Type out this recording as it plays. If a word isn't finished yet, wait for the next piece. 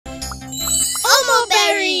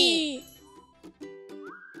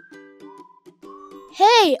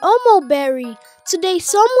Hey, OmoBerry! Today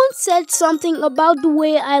someone said something about the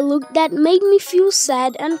way I look that made me feel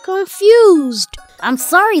sad and confused. I'm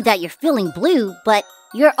sorry that you're feeling blue, but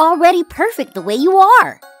you're already perfect the way you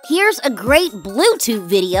are. Here's a great Bluetooth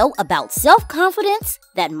video about self-confidence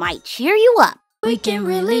that might cheer you up. We can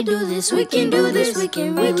really do this, we can do this, we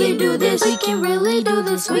can really do this, we can really do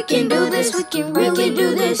this, we can do this, we can really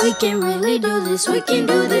do this, we can really do this, we can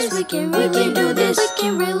do this, we can really do this, we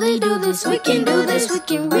can really do this, we can do this, we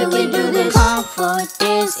can really do this.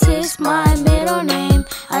 Confidence is my middle name.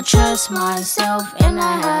 I trust myself and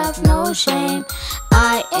I have no shame.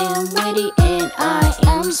 I am witty and I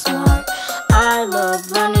am smart. I love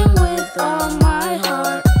learning with all my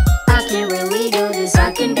heart. I can really do this,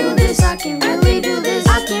 I can do this, I can really do this,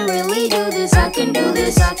 I can really do this, I can do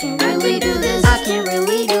this, I can really do this, I can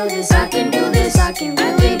really do this, I can do this, I can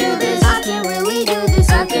really do this, I can really do this,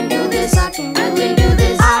 I can do this, I can really do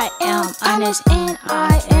this. I am honest and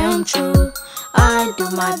I am true. I do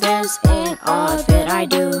my best in all that I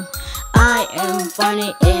do. I am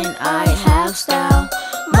funny and I have style.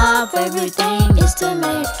 My favorite thing is to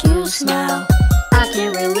make you smile. I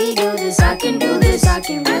can really do this, I can do this, I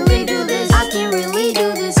can really do this, I can really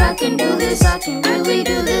do this, I can do this, I can really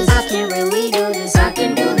do this, I can really do this, I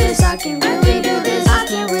can do this, I can really do this, I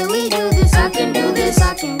can really do this, I can do this,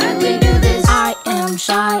 I can really do this. I am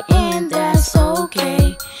shy and that's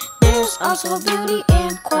okay. There's also beauty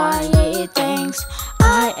in quiet things.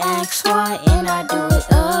 I ask why and I do it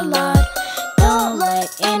a lot. Don't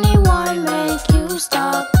let anyone make you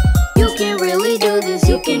stop. You can really do this,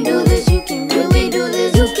 you can do this, you can really do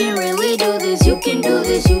this, you can really do this, you can do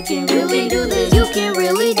this, you can really do this, you can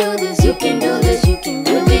really do this, you can do this, you can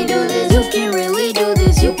really do this, you can really do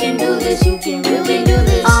this, you can do this, you can really do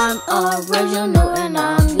this. I'm original and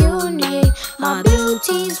I'm unique. My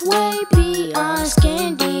beauty's way beyond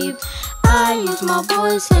skin deep. I use my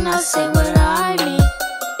voice and I say what I mean.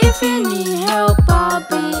 If you need help, I'll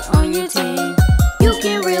be on your team. You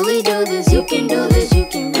can really do this, you can do this, you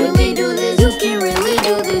can really do this, you can really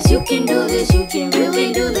do this, you can do this, you can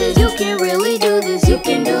really do this, you can really do this, you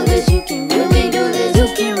can do this, you can really do this,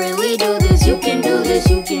 you can really do this, you can do this,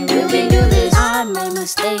 you can really do this. I make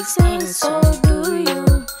mistakes and so do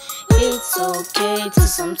you. It's okay to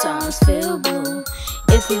sometimes feel blue.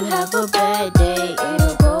 If you have a bad day,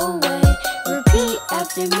 it'll go away. Repeat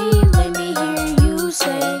after me, let me hear you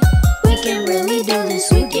say. We can really do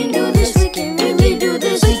this, we can do this, we can really do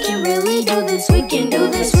this, we can really do this, we can do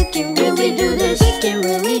this, we can really do this, we can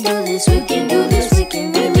really do this, we can do this, we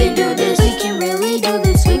can really do this, we can really do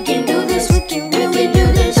this, we can do this, we can really do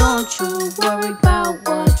this. Don't you worry about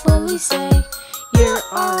what bullies say. You're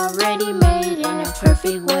already made in a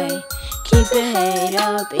perfect way. Keep your head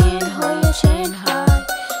up and hold your chin high,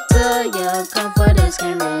 so your confidence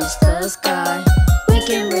can reach the sky. We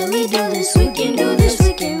can really do this, we can do this,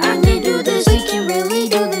 we can really do this, we can really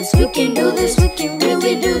do this, we can do this, we can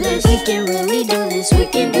really do this, we can really do this, we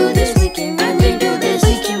can do this, we can really do this,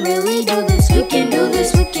 we can really do this, we can do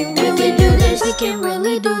this, we can really do this, we can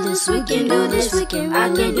really do this, we can do this, we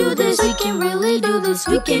can really do this, we can really do this,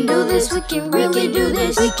 we can do this, we can really do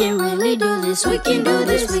this, we can really do this, we can do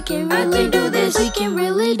this, we can really do this, we can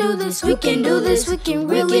really do this, we can do this, we can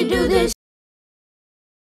really do this.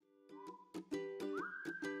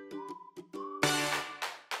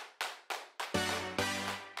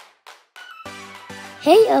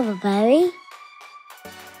 Hey, OmoBerry.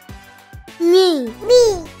 Me.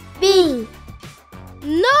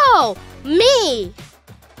 No, me.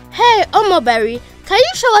 Hey, OmoBerry, can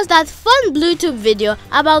you show us that fun Bluetooth video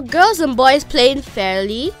about girls and boys playing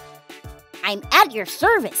fairly? I'm at your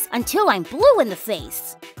service until I'm blue in the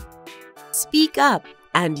face. Speak up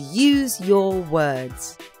and use your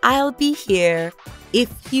words. I'll be here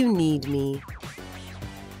if you need me.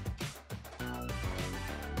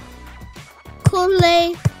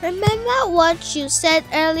 Kool-Aid, remember what you said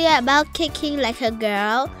earlier about kicking like a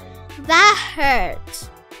girl? That hurt.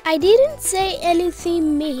 I didn't say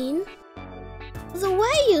anything mean. The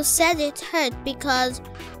way you said it hurt because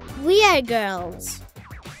we are girls.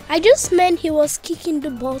 I just meant he was kicking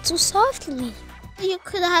the ball too softly. You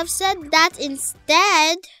could have said that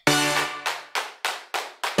instead.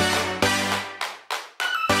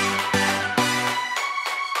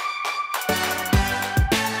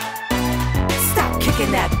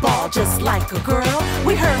 That ball just like a girl.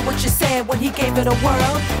 We heard what you said when he gave it a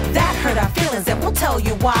whirl. That hurt our feelings and we'll tell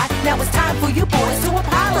you why. Now it's time for you boys to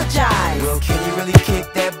apologize. Well, can you really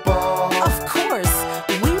kick that ball? Of course,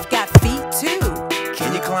 we've got feet too.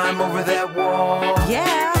 Can you climb over that wall?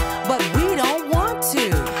 Yeah, but we don't want to.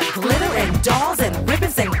 Glitter and dolls and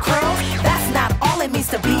ribbons and curls, that's not all it means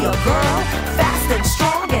to be a girl. Fast and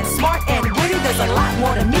strong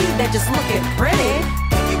they're just looking pretty.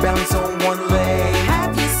 Can you balance on one leg?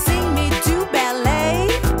 Have you seen me do ballet?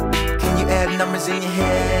 Can you add numbers in your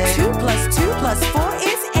head? 2 plus 2 plus 4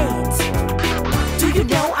 is 8. Do you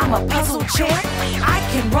know I'm a puzzle champ? I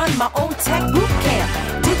can run my own tech boot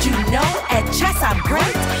camp. Did you know at chess I'm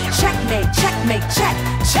great? Checkmate, checkmate, check,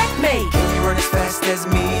 checkmate. Can you run as fast as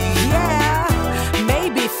me? Yeah,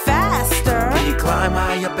 maybe faster. Can you climb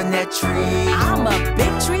high up in that tree? I'm a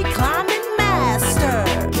big tree climbing master.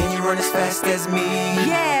 Can you run as fast as me?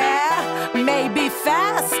 Yeah, maybe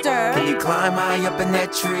faster. Can you climb high up in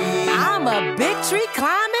that tree? I'm a big tree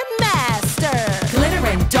climbing master.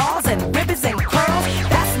 Glittering dolls and ribbons and curls,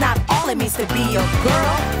 that's not all it means to be a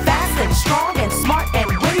girl. Fast and strong and smart and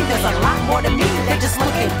witty, there's a lot more to me than just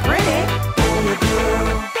looking pretty. Boy or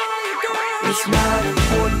girl, it's not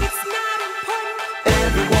important.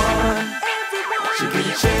 Everyone should get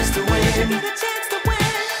a chance to win.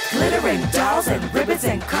 Glittering dolls and ribbons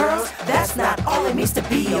and curls, that's not all it means to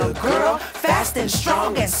be a girl. Fast and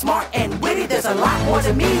strong and smart and witty, there's a lot more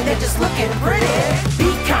to me than just looking pretty.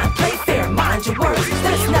 Be kind, play fair, mind your words.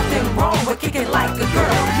 There's nothing wrong with kicking like a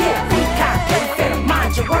girl. Yeah, be kind, play fair,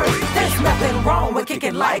 mind your words. There's nothing wrong with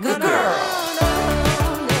kicking like a girl.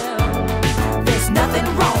 There's nothing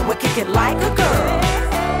wrong with kicking like a girl.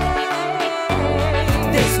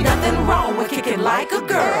 There's nothing wrong with kicking like a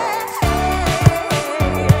girl.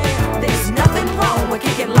 There's nothing wrong with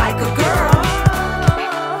kicking like a girl.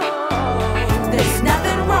 There's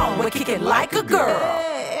nothing wrong with kicking like a girl.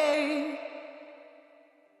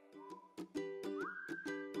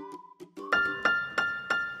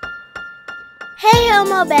 Hey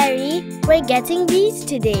OmoBerry, we're getting beads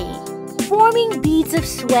today. Forming beads of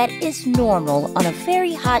sweat is normal on a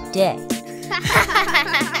very hot day.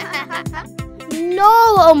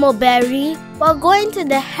 No, OmoBerry, we're going to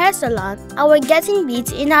the hair salon and we're getting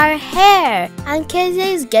beads in our hair. And KZ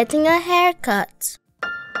is getting a haircut.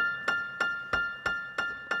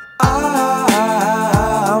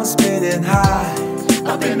 I'm spinning high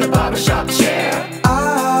Up in the barbershop chair.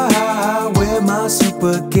 I wear my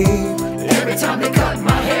super cape. Every time they cut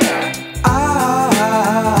my hair.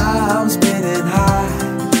 I'm spinning high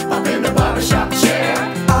Up in the barbershop chair.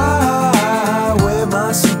 I wear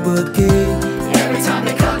my super cape. Every time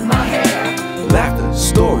they cut my hair. Laughter,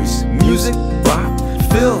 stories, music, bop,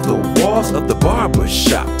 fill the walls of the barber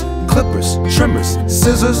shop. Clippers, trimmers,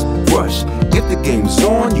 scissors, brush. If the game's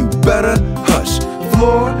on, you better hush.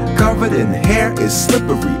 Floor covered in hair is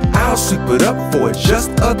slippery. I'll sweep it up for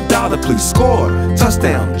just $1. Please score.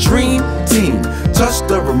 Touchdown, dream team. Touch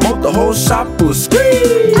the remote, the whole shop will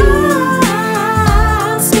scream.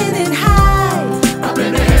 I'm spinning high Up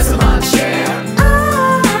in the hair salon chair.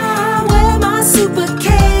 I wear my super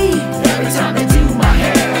cape. Every time they do my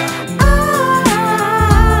hair.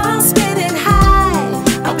 I'm spinning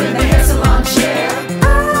high Up in the hair salon chair. I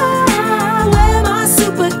wear my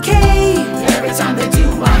super cape. Every time they do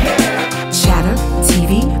my hair. Chatter,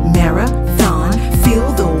 TV, marathon. Fill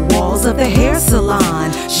the walls of the hair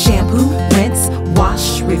salon. Shampoo, rinse,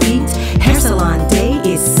 wash, repeat. Hair salon day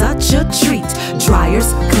is such a treat.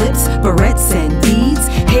 Dryers, clips, barrettes, and beads.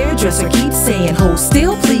 Hairdresser keeps saying, hold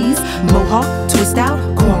still, please. Mohawk, twist out,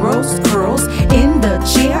 cornrows, curls. In the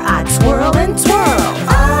chair, I twirl and twirl.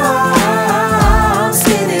 I'm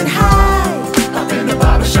spinning high Up in the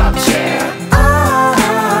barbershop chair.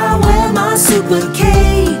 I wear my super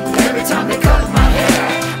cape. Every time they cut my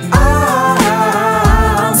hair.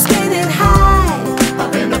 I'm spinning high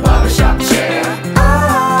Up in the barbershop chair. I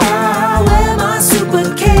wear my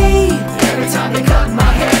super cape. Every time they cut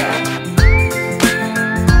my hair.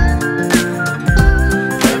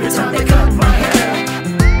 Every time they cut my hair.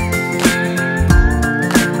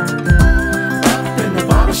 Up in the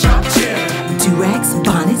barbershop chair. Do-rags,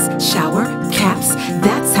 bonnets, shower, caps.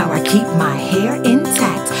 That's how I keep my hair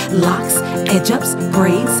intact. Locks, edge-ups,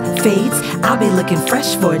 braids, fades. I'll be looking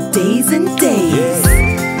fresh for days and days.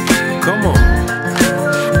 Come on,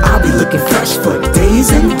 I'll be looking fresh for days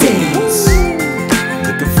and days.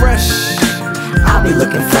 looking fresh. I'll be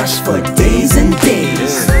looking fresh for days and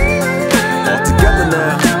days. All together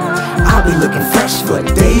now. I'll be looking fresh for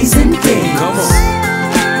days and days. Come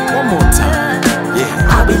on, one more time. Yeah.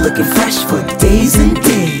 I'll be looking fresh for days and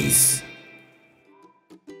days.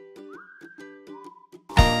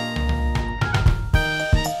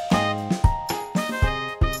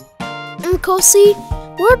 Nkosi,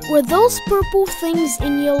 what were those purple things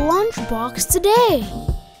in your lunchbox today?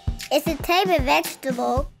 It's a type of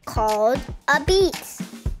vegetable called a beet.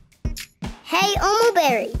 Hey,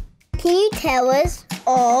 OmoBerry, can you tell us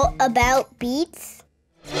all about beets?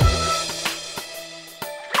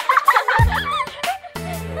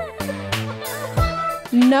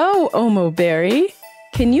 Now, OmoBerry,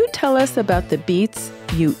 can you tell us about the beets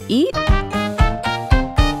you eat?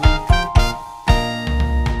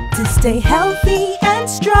 To stay healthy and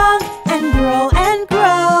strong and grow and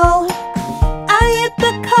grow, I eat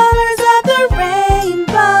the colors of the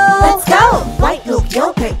rainbow. Let's go! White milk,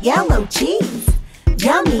 yogurt, yellow cheese.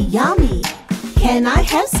 Yummy, yummy. Can I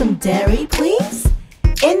have some dairy, please?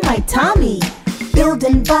 In my tummy.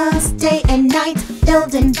 Building bones day and night.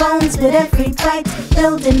 Building bones with every bite.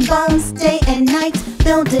 Building bones day and night.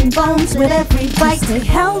 Building bones with every bite. To stay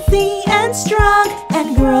healthy and strong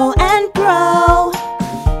and grow and grow,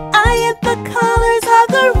 I eat the colors of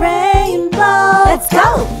the rainbow. Let's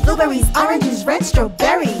go! Blueberries, oranges, red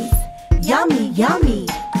strawberries. Yummy, yummy.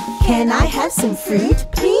 Can I have some fruit,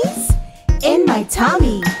 please? In my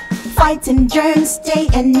tummy. Fighting germs day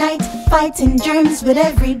and night. Fighting germs with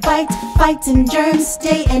every bite. Fighting germs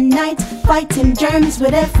day and night. Fighting germs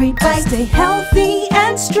with every bite. To stay healthy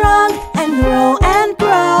and strong and grow and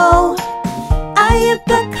grow, I eat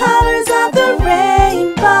the colors of the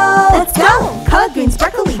rainbow. Let's go! Collard greens,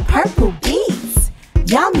 broccoli, purple beets.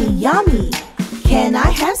 Yummy, yummy. Can I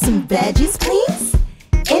have some veggies, please?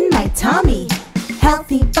 In my tummy.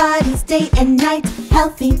 Healthy bodies day and night.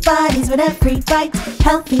 Healthy bodies with every bite.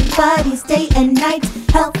 Healthy bodies day and night.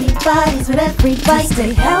 Healthy bodies with every bite. To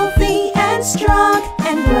stay healthy and strong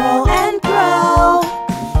and grow and grow,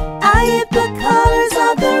 I eat the colors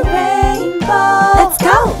of the rainbow. Let's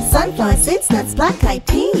go! Sunflower seeds, nuts, black-eyed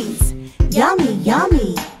peas. Yummy,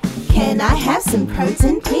 yummy. Can I have some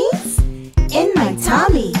protein, please? In my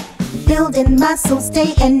tummy. Building muscles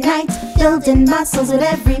day and night. Building muscles with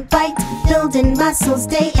every bite. Building muscles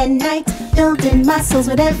day and night. Building muscles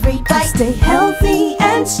with every bite. To stay healthy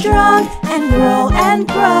and strong and grow and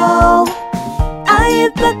grow, I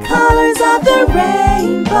eat the colors of the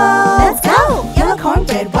rainbow. Let's go! Yellow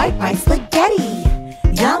cornbread, white rice, spaghetti.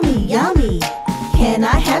 Yummy, yummy. Can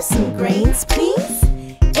I have some grains, please?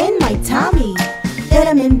 In my tummy.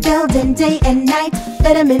 Vitamin building day and night.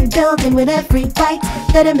 Vitamin building with every bite.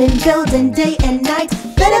 Vitamin building day and night.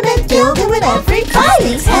 Vitamin building with every bite.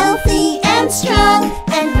 Stay healthy and strong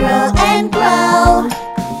and grow and grow.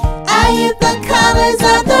 I eat the colors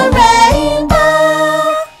of the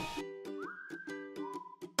rainbow.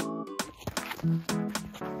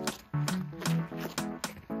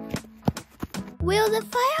 Will the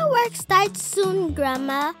fireworks start soon,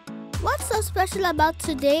 Grandma? What's so special about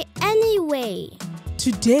today anyway?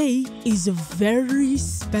 Today is a very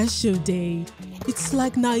special day. It's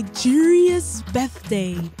like Nigeria's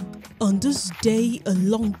birthday. On this day a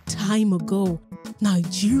long time ago,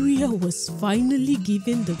 Nigeria was finally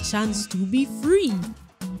given the chance to be free.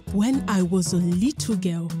 When I was a little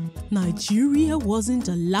girl, Nigeria wasn't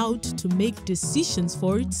allowed to make decisions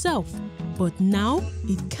for itself, but now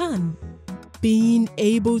it can. Being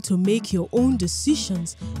able to make your own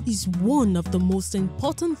decisions is one of the most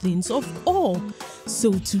important things of all.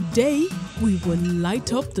 So today, we will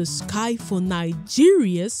light up the sky for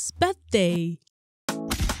Nigeria's birthday.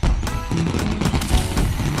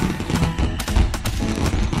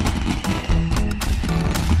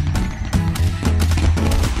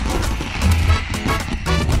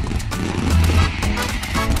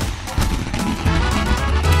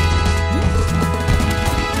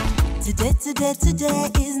 Today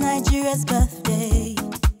is Nigeria's birthday.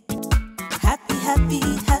 Happy, happy,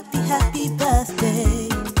 happy, happy birthday.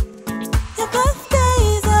 Your birthday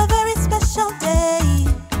is a very special day.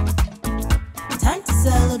 Time to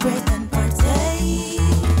celebrate and partake.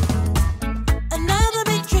 Another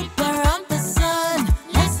big trip around the sun.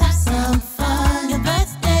 Let's have some fun. Your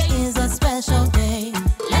birthday is a special day.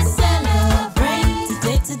 Let's celebrate.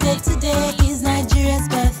 Today is Nigeria's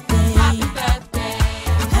birthday. Happy birthday.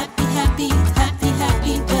 Happy, happy, happy,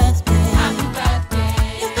 happy birthday. Happy birthday.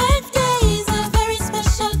 Your birthday is a very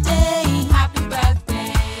special day. Happy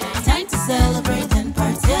birthday. Time to celebrate and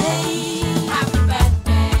partake. Happy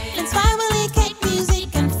birthday. Friends, family, cake,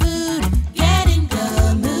 music, and food. Get in the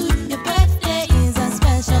mood. Your birthday is a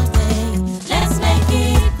special day. Let's make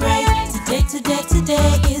it great.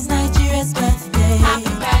 Today is Nigeria's birthday.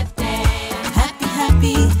 Happy birthday. Happy,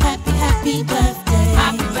 happy, happy, happy birthday.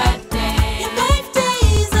 Happy birthday. Your birthday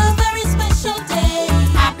is a very special day.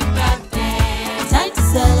 Happy birthday. Time to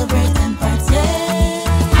celebrate and partake.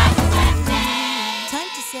 Happy birthday.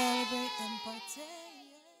 Time to celebrate and partake.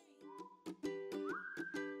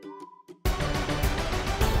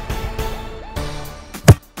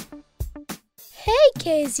 Hey,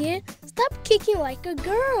 Kezia, stop kicking like a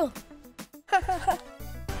girl.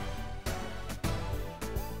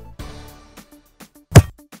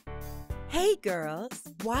 Hey girls,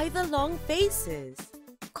 why the long faces?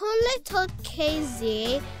 Kunle told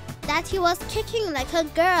KZ that he was kicking like a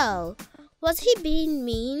girl. Was he being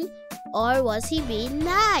mean or was he being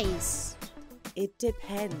nice? It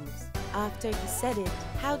depends. After he said it,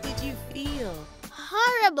 how did you feel?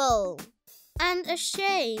 Horrible and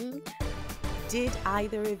ashamed. Did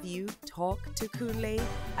either of you talk to Kunle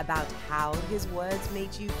about how his words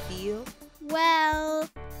made you feel? Well,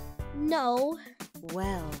 no.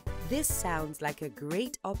 Well, this sounds like a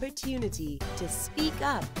great opportunity to speak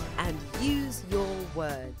up and use your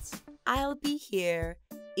words. I'll be here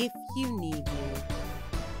if you need me.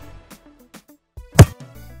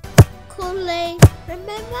 Kunle,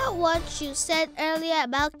 remember what you said earlier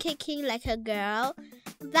about kicking like a girl?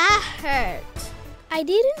 That hurt. I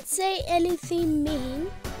didn't say anything mean.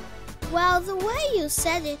 Well, the way you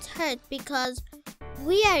said it hurt because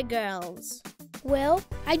we are girls. Well,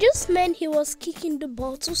 I just meant he was kicking the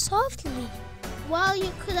ball too softly. Well,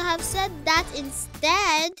 you could have said that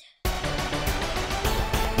instead.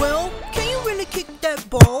 Well, can you really kick that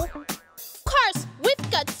ball? Of course, we've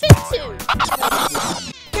got fit too.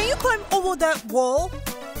 Can you climb over that wall?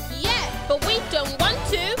 Yeah, but we don't want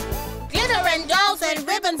to. Glitter and dolls and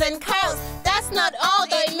ribbons and curls. That's not all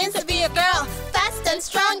that it means to be a girl. Fast and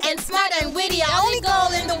strong and smart and witty. Our only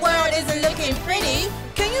goal in the world isn't looking pretty.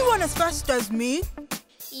 Can you run as fast as me?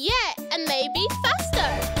 Yeah, and maybe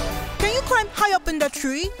faster. Can you climb high up in the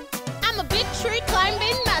tree? I'm a big tree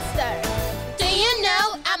climbing master. Do you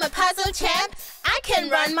know I'm a puzzle champ? I can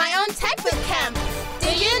run my own tech with camp.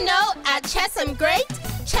 Do you know at chess I'm great?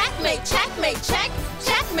 Checkmate, checkmate,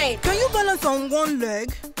 checkmate. Can you balance on one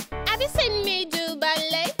leg? Have you seen me do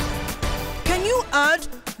ballet? Can you add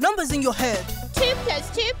numbers in your head? 2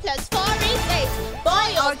 + 2 + 4 is 8.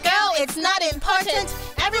 Boy or girl, it's not important.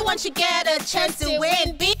 Everyone should get a chance to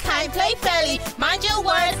win. Be kind, play fairly, mind your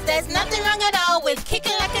words. There's nothing wrong at all with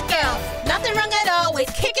kicking like a girl. Nothing wrong at all with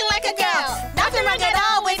kicking like a girl. Nothing wrong at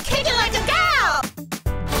all with kicking like a girl.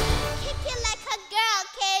 Kicking like a girl,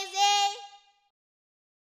 KZ.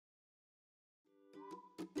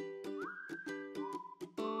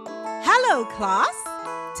 Hello, class.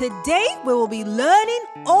 Today we will be learning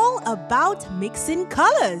all about mixing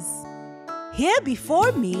colors. Here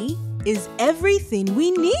before me is everything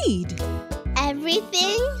we need.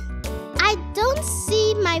 Everything? I don't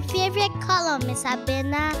see my favorite color, Miss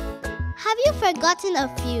Abena. Have you forgotten a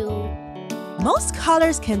few? Most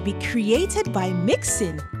colors can be created by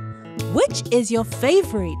mixing. Which is your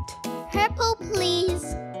favorite? Purple,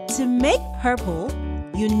 please. To make purple,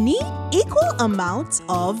 you need equal amounts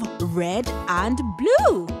of red and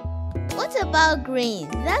blue. What about green?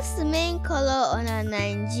 That's the main color on our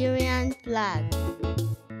Nigerian flag.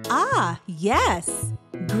 Ah, yes.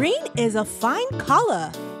 Green is a fine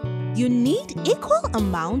color. You need equal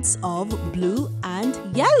amounts of blue and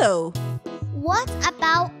yellow. What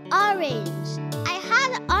about orange? I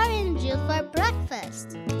had orange juice for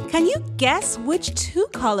breakfast. Can you guess which two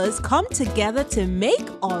colors come together to make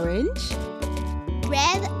orange?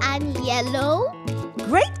 Red and yellow?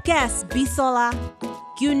 Great guess, Bisola.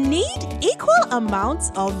 You need equal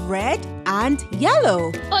amounts of red and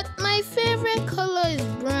yellow. But my favorite color is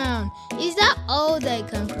brown. Is that all they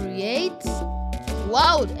can create?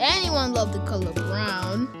 Why would anyone love the color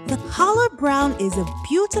brown? The color brown is a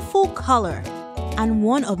beautiful color and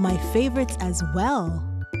one of my favorites as well.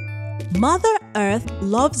 Mother Earth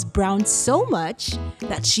loves brown so much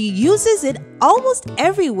that she uses it almost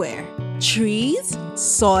everywhere. Trees,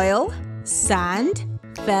 soil, sand,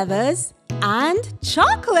 feathers, and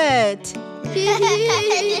chocolate.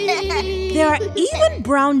 There are even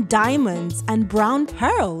brown diamonds and brown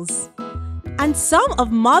pearls. And some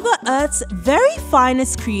of Mother Earth's very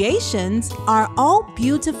finest creations are all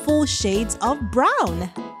beautiful shades of brown.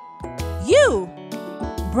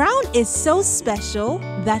 Brown is so special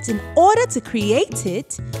that in order to create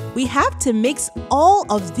it, we have to mix all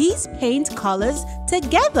of these paint colors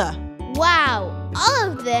together. Wow, all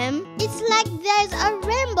of them? It's like there's a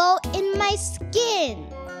rainbow in my skin.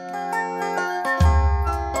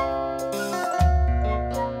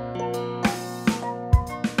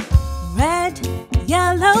 Red,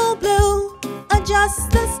 yellow, blue are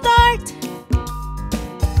just the start.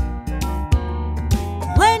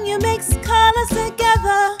 When you mix colors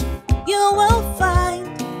together, you will find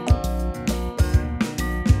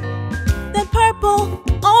that purple,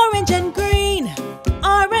 orange, and green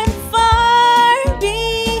aren't far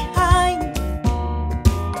behind.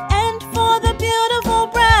 And for the beautiful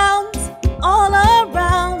browns all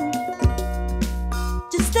around,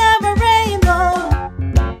 just have a rainbow.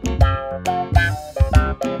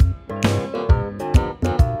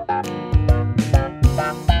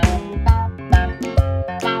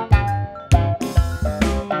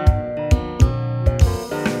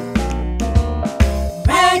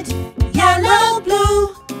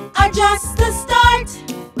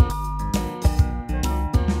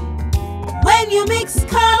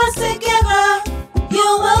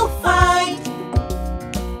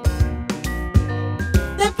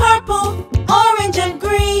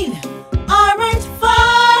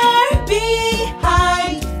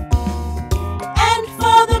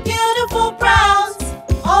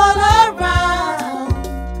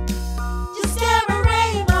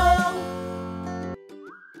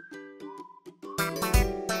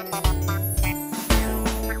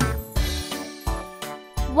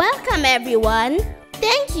 Welcome everyone!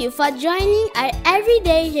 Thank you for joining our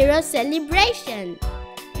Everyday Hero celebration.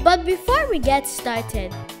 But before we get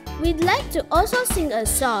started, we'd like to also sing a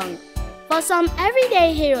song for some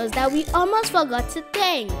everyday heroes that we almost forgot to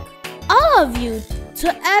thank. All of you,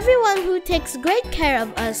 to everyone who takes great care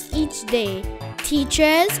of us each day.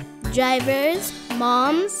 Teachers, drivers,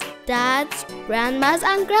 moms, dads, grandmas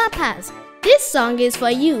and grandpas. This song is for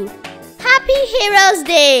you. Happy Heroes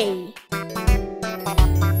Day!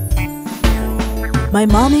 My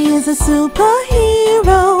mommy is a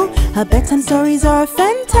superhero. Her bedtime stories are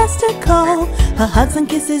fantastical. Her hugs and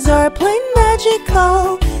kisses are plain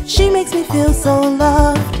magical. She makes me feel so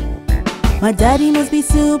loved. My daddy must be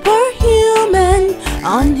superhuman.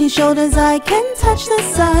 On his shoulders I can touch the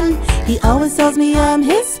sun. He always tells me I'm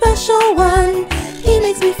his special one. He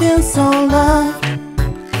makes me feel so loved.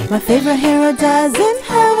 My favorite hero doesn't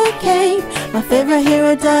have a cape. My favorite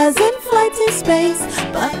hero doesn't fly to space.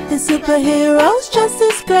 But the superhero's just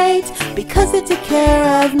as great because they take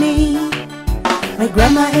care of me. My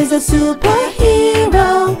grandma is a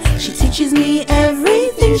superhero. She teaches me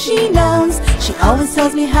everything she knows. She always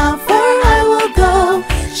tells me how far I will go.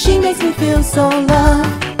 She makes me feel so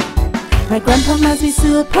loved. My grandpa must be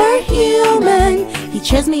superhuman. He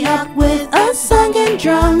cheers me up with a song and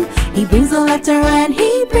drum. He brings the laughter and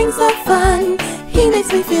he brings the fun. He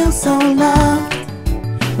makes me feel so loved.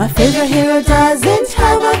 My favorite hero doesn't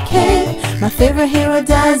have a cape. My favorite hero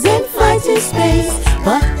doesn't fly to space.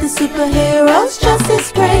 But the superhero's just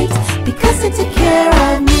as great because they take care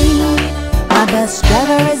of me. My best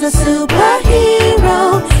driver is a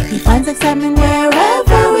superhero. He finds excitement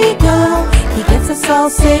wherever we go. He gets us all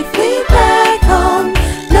safely back home,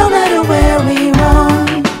 no matter where we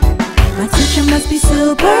roam. My teacher must be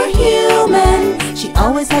superhuman. She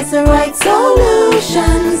always has the right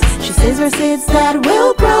solutions. She says we're seeds that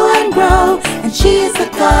will grow and grow, and she is the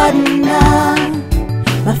gardener.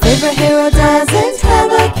 My favorite hero doesn't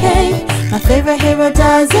have a cape. My favorite hero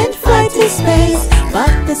doesn't fly to space.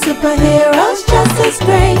 But the superhero's just as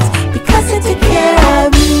great because they take care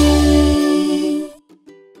of me.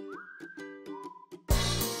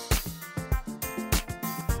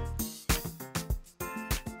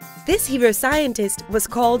 This hero scientist was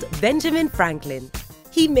called Benjamin Franklin.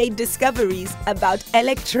 He made discoveries about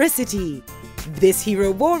electricity. This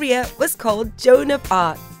hero warrior was called Joan of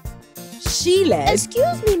Arc. She led...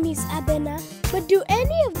 Excuse me, Miss Abena, but do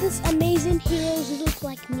any of these amazing heroes look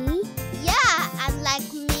like me? Yeah, and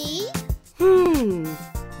like me.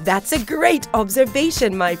 That's a great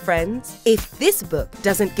observation, my friends. If this book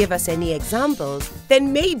doesn't give us any examples,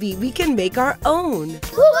 then maybe we can make our own.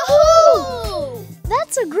 Woohoo!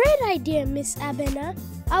 That's a great idea, Miss Abena.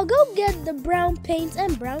 I'll go get the brown paint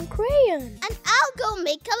and brown crayon. And I'll go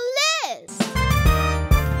make a list.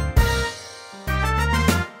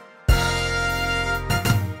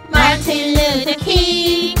 Martin Luther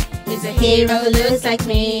King is a hero who looks like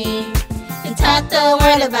me. He taught the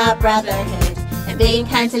world about brotherhood and being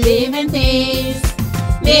kind to living things.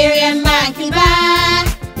 Miriam Makeba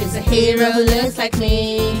is a hero who looks like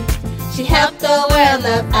me. She helped the world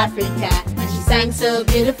love Africa and she sang so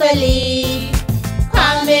beautifully.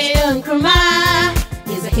 Kwame Nkrumah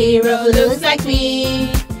is a hero who looks like me.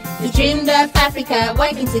 He dreamed of Africa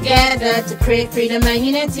working together to create freedom and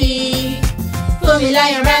unity.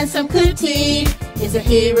 Funmilayo Ransome Kuti is a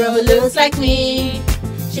hero who looks like me.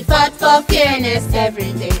 She fought for fairness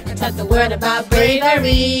every day and taught the world about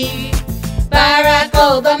bravery. Barack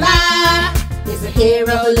Obama is a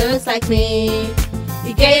hero who looks like me.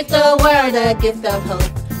 He gave the world a gift of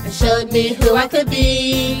hope and showed me who I could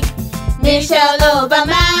be. Michelle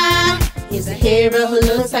Obama is a hero who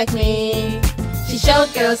looks like me. She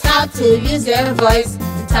showed girls how to use their voice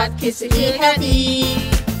and taught kids to feel happy.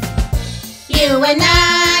 You and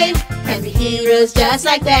I can be heroes just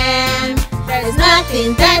like them. There is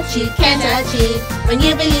nothing that you can't achieve when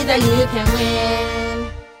you believe that you can win.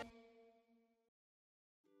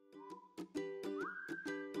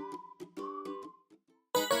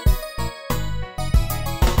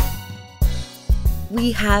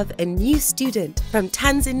 We have a new student from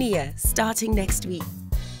Tanzania starting next week.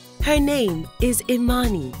 Her name is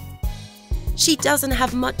Imani. She doesn't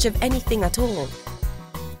have much of anything at all.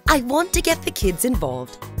 I want to get the kids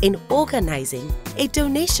involved in organizing a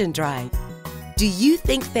donation drive. Do you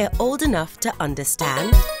think they're old enough to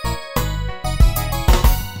understand?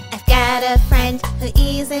 I've got a friend who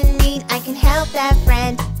is in need. I can help that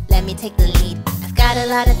friend. Let me take the lead. I've got a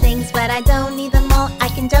lot of things, but I don't need them all. I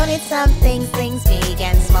can donate some things big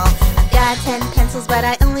and small. I've got 10 pencils, but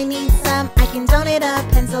I only need some. I can donate a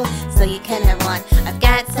pencil, so you can have one. I've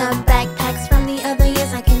got some backpacks from the other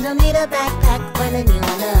years. I can donate a a backpack when a new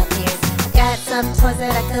one appears. I've got some toys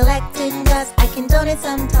that I collect in dust. I can donate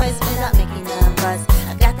some toys without making a fuss.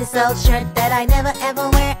 I've got this old shirt that I never ever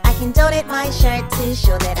wear. I can donate my shirt to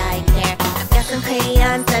show that I care. I've got some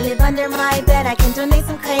crayons that live under my bed. I can donate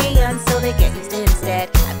some crayons so they get used instead.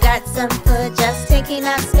 I've got some food just taking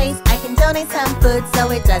up space. I can donate some food so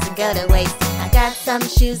it doesn't go to waste. I got some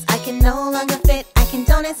shoes I can no longer fit. I can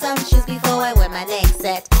donate some shoes before I wear my next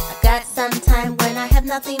set. I've got some time when I have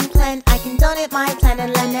nothing planned. I can donate my plan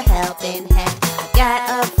and lend a helping hand. I've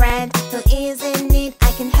got a friend who is in need.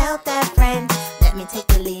 I can help that friend. Let me take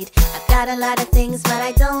the lead. I've got a lot of things, but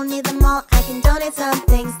I don't need them all. I can donate some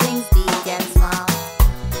things, things big and small.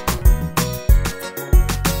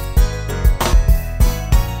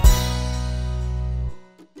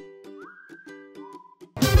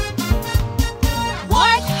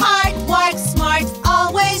 Work hard, work smart,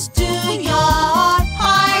 always do your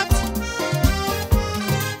part.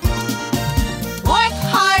 Work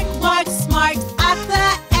hard, work smart, at the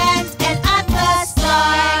end and at the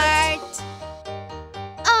start.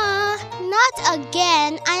 Not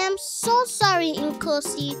again. I am so sorry,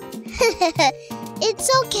 Nkosi. It's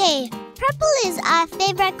okay. Purple is our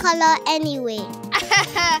favorite color anyway.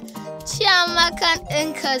 Chiamaka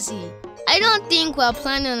and Nkosi, I don't think we're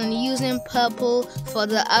planning on using purple for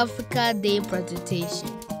the Africa Day presentation.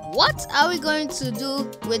 What are we going to do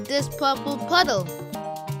with this purple puddle?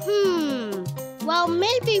 Well,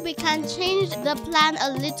 maybe we can change the plan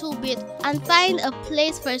a little bit and find a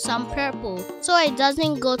place for some purple so it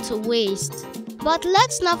doesn't go to waste. But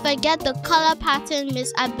let's not forget the color pattern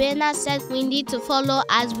Miss Abena said we need to follow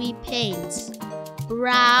as we paint.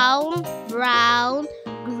 Brown, brown,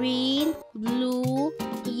 green, blue,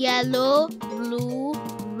 yellow, blue,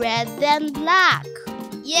 red, and black.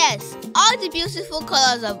 Yes, all the beautiful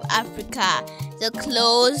colors of Africa. The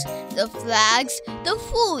clothes, the flags, the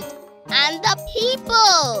food, and the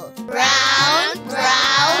people. Brown,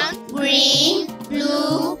 brown, green,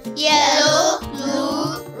 blue, yellow,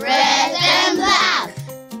 blue, red, and black.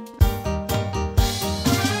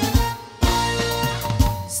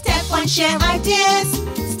 Step 1, share ideas.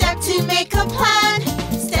 Step 2, make a plan.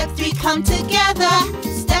 Step 3, come together.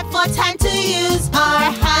 Step 4, time to use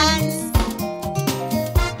our hands.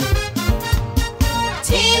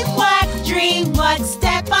 Teamwork, dream work,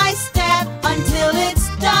 step by step until it's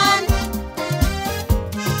done.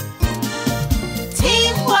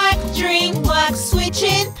 Teamwork, dream work,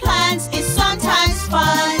 switching plans is sometimes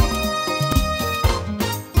fun.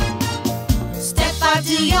 Step 5,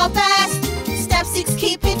 do your best. Step 6,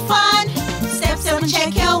 keep it fun. Step 7,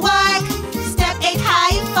 check your work. Step 8,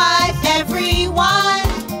 high five everyone.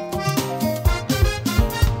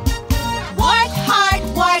 Work hard,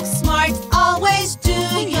 work smart, always do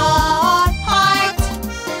your part.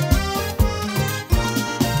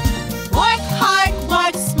 Work hard,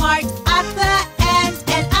 work smart, at the end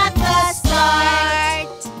and at the start.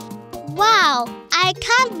 Wow, I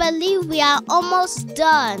can't believe we are almost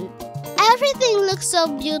done. Everything looks so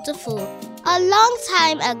beautiful. A long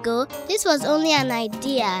time ago, this was only an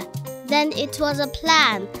idea. Then it was a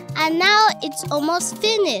plan, and now it's almost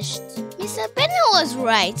finished. Mr. Benny was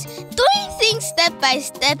right. Don't you think step by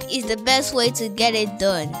step is the best way to get it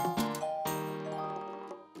done?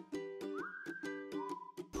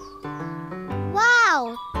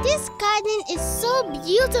 Wow, this garden is so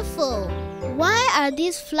beautiful. Why are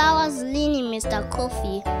these flowers leaning, Mr.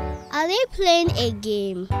 Kofi? Are they playing a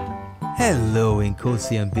game? Hello,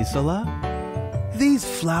 Nkosi and Bisola. These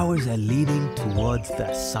flowers are leading towards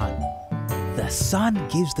the sun. The sun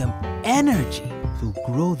gives them energy to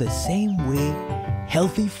grow the same way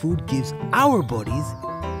healthy food gives our bodies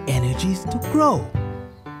energies to grow.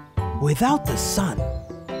 Without the sun,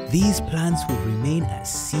 these plants will remain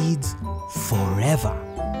as seeds forever.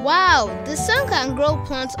 Wow, the sun can grow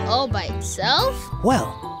plants all by itself?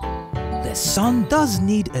 Well, the sun does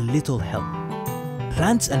need a little help.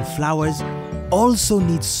 Plants and flowers also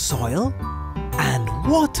need soil and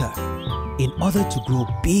water in order to grow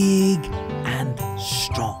big and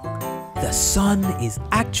strong. The sun is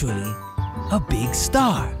actually a big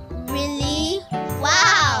star. Really?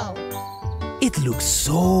 Wow! It looks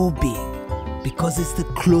so big because it's the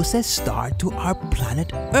closest star to our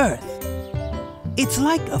planet Earth. It's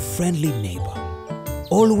like a friendly neighbor,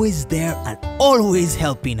 always there and always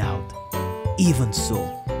helping out. Even so,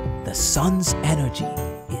 the sun's energy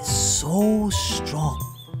is so strong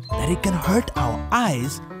that it can hurt our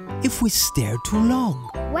eyes if we stare too long.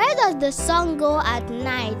 Where does the sun go at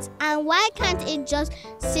night, and why can't it just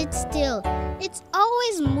sit still? It's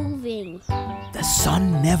always moving. The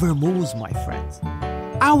sun never moves, my friends.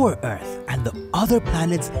 our Earth and the other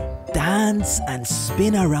planets dance and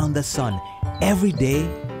spin around the sun every day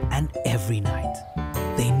and every night.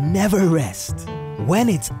 They never rest. When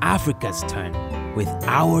it's Africa's turn, with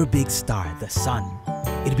our big star, the sun,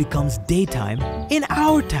 it becomes daytime in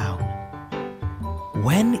our town.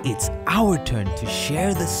 When it's our turn to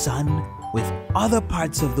share the sun with other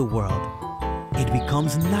parts of the world, it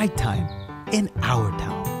becomes nighttime in our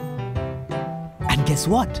town. And guess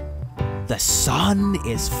what? The sun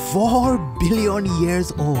is 4 billion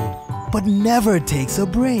years old, but never takes a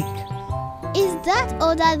break. Is that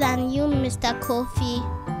older than you, Mr. Kofi?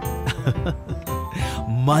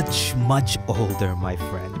 Much, much older, my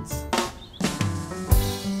friends.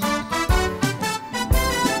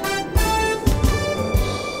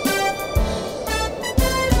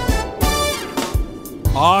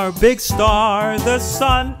 Our big star, the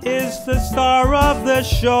sun, is the star of the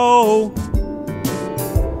show.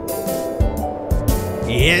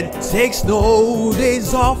 It takes no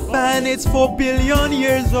days off and it's 4 billion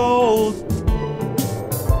years old.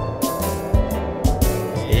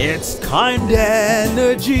 Its kind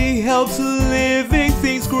energy helps living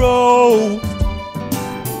things grow.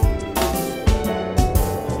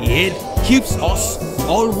 It keeps us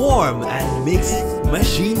all warm and makes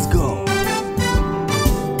machines go.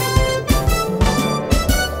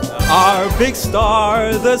 Our big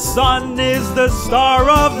star, the sun, is the star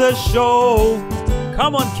of the show.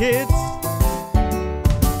 Come on, kids.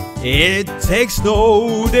 It takes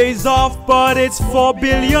no days off, but it's 4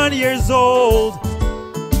 billion years old.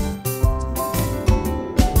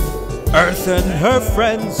 Earth and her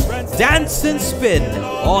friends dance and spin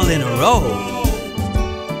all in a row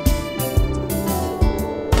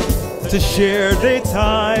to share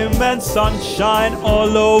daytime and sunshine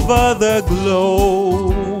all over the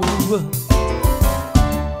globe.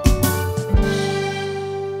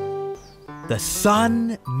 The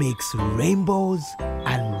sun makes rainbows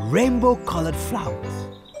and rainbow-colored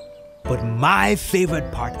flowers. But my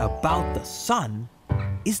favorite part about the sun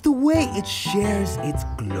is the way it shares its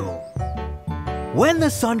glow. When the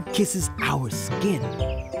sun kisses our skin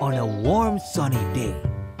on a warm sunny day,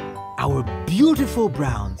 our beautiful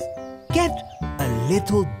browns get a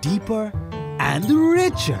little deeper and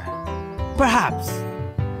richer. Perhaps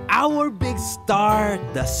our big star,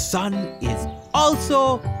 the sun, is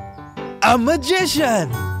also a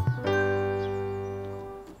magician.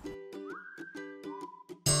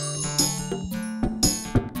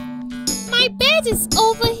 My bed is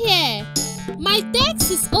over here. My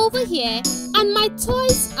desk is over here, and my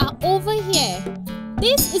toys are over here.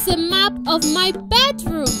 This is a map of my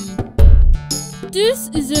bedroom. This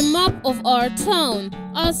is a map of our town.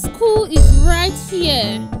 Our school is right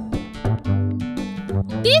here.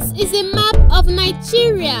 This is a map of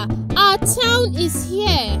Nigeria. Our town is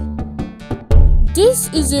here. This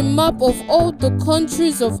is a map of all the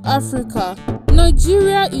countries of Africa.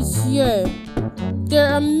 Nigeria is here.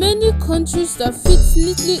 There are many countries that fit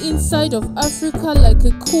neatly inside of Africa like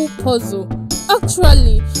a cool puzzle.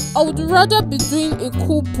 Actually, I would rather be doing a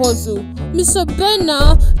cool puzzle. Mr.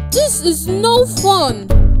 Benna, this is no fun.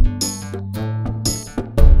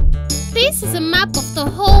 This is a map of the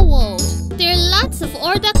whole world. There are lots of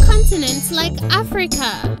other continents like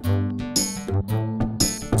Africa.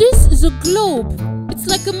 This is a globe. It's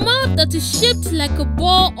like a map that is shaped like a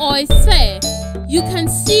ball or a sphere. You can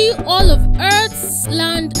see all of Earth's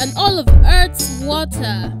land and all of Earth's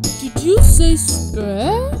water. Did you say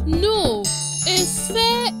sphere? No, a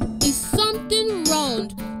sphere is something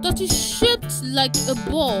round that is shaped like a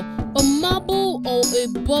ball, a marble or a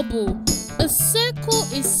bubble. A circle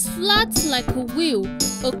is flat like a wheel,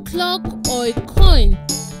 a clock or a coin.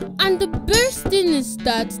 And the best thing is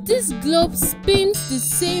that this globe spins the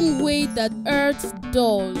same way that Earth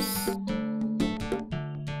does.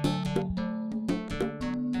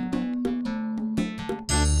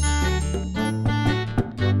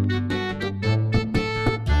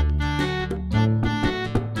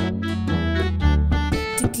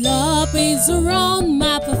 The globe is a round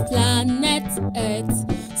map of planet Earth.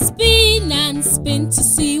 Spin and spin to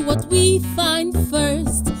see what we find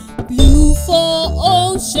first. Blue for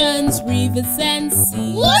oceans, rivers and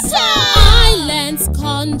seas. Water! Islands,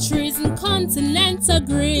 countries and continents are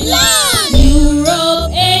green. Land!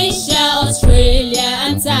 Europe, Asia, Australia,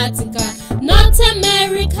 Antarctica, North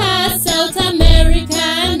America, South America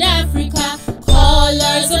and Africa.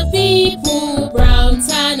 Colors of people, brown,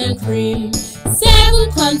 tan and cream.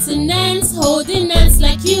 7 continents holding hands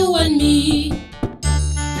like you and me.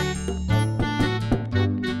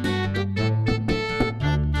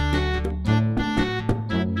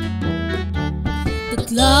 The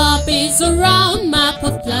globe is a round map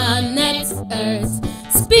of planet Earth.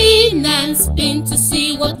 spin and spin to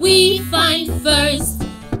see what we find first.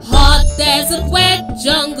 Hot desert, wet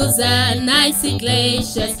jungles and icy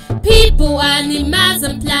glaciers. People, animals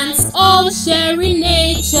and plants all sharing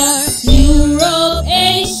nature. Europe,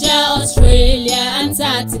 Asia, Australia,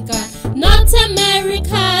 Antarctica, North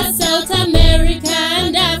America, South America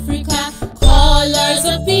and Africa. Colors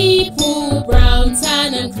of people, brown,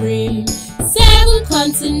 tan and cream. 7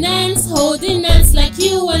 continents holding hands like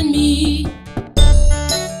you and me.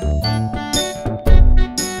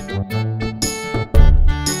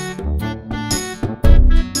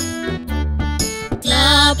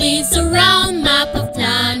 Is a round map of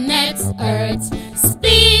planet Earth.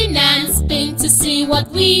 Spin and spin to see what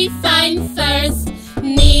we find first.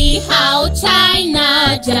 Ni hao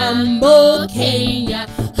China, Jumbo Kenya,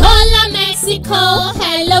 hola Mexico,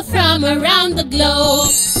 hello from around the globe.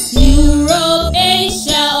 Europe,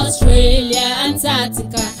 Asia, Australia,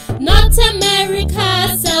 Antarctica, North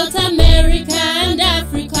America, South America and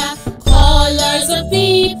Africa. Colors of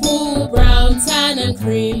people, brown, tan and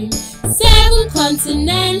cream. 7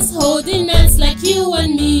 continents holding hands like you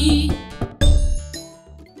and me.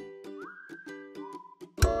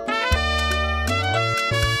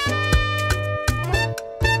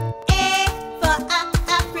 A for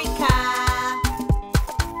Africa,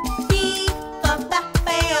 B for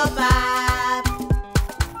Baobab,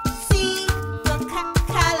 C for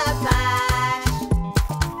Calabash,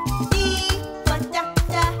 D for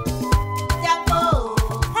Dabo.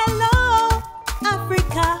 Hello,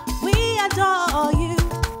 Africa, we adore you.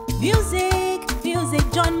 Music, music,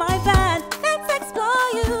 join my band. Let's explore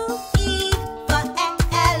you. E for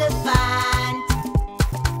elephant,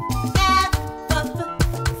 F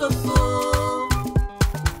for fool,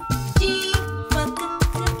 G for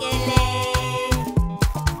gele,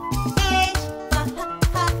 H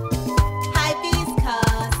for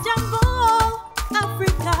hibiscus. Jumbo,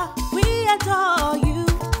 Africa, we adore you.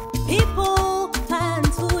 People,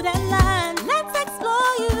 plants, food and land. Let's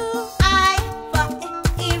explore you. I for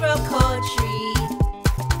Iroquois tree,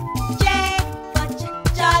 J for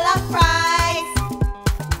jollof rice,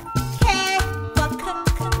 K for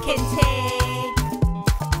kente,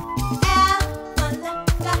 L for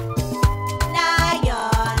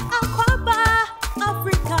lion. Aquaba,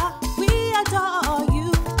 Africa, we adore you.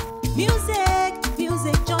 Music,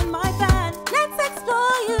 music, join my band. Let's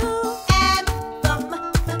explore you. M for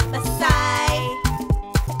Maasai,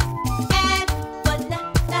 N for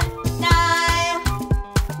Nile,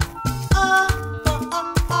 O for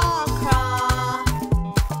okra,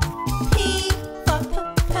 P for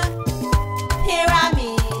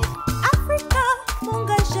pyramid. Africa,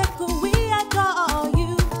 Munga Sheku, we adore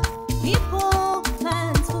you. People,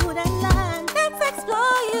 plants, food and land. Let's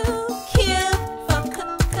explore you. Q for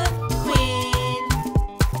queen,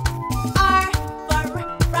 R for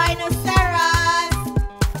rhinoceros,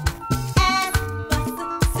 S for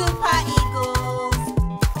super eagles,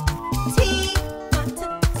 T for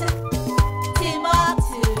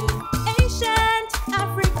Timbuktu. Ancient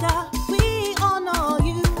Africa, we honor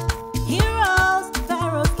you. Heroes,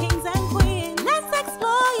 pharaohs, kings and queens. Let's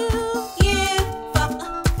explore you. U for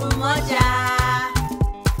Umoja,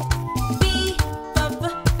 V for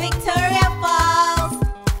Victoria Falls,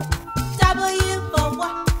 W for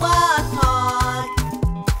Warthog,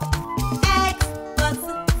 X for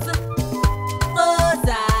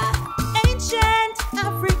Xhosa. Ancient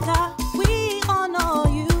Africa, we honor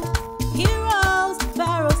you. Heroes,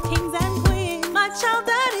 pharaohs, kings and queens. My child,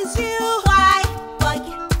 that is you. Y for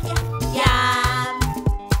Yam,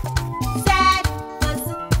 Z for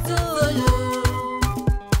Zulu.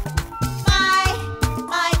 My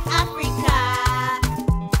Africa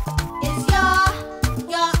is your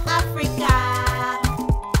Africa.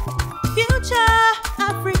 Future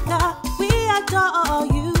Africa, we adore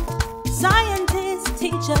you. Scientists,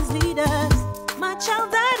 teachers, leaders. My child,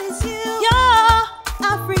 that is you. Your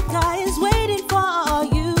Africa is waiting for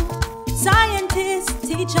you. Scientists,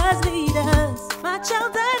 teachers, leaders. My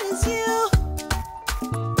child, that is you.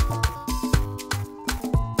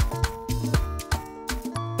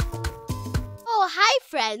 Oh, hi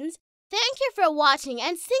friends! Thank you for watching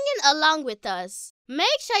and singing along with us.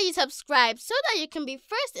 Make sure you subscribe so that you can be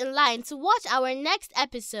first in line to watch our next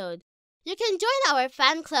episode. You can join our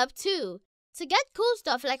fan club too. To get cool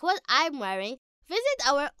stuff like what I'm wearing, visit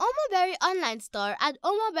our OmoBerry online store at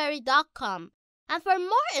omoberry.com. And for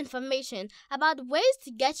more information about ways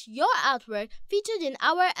to get your artwork featured in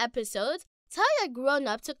our episodes, tell your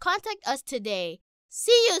grown-up to contact us today.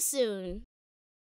 See you soon!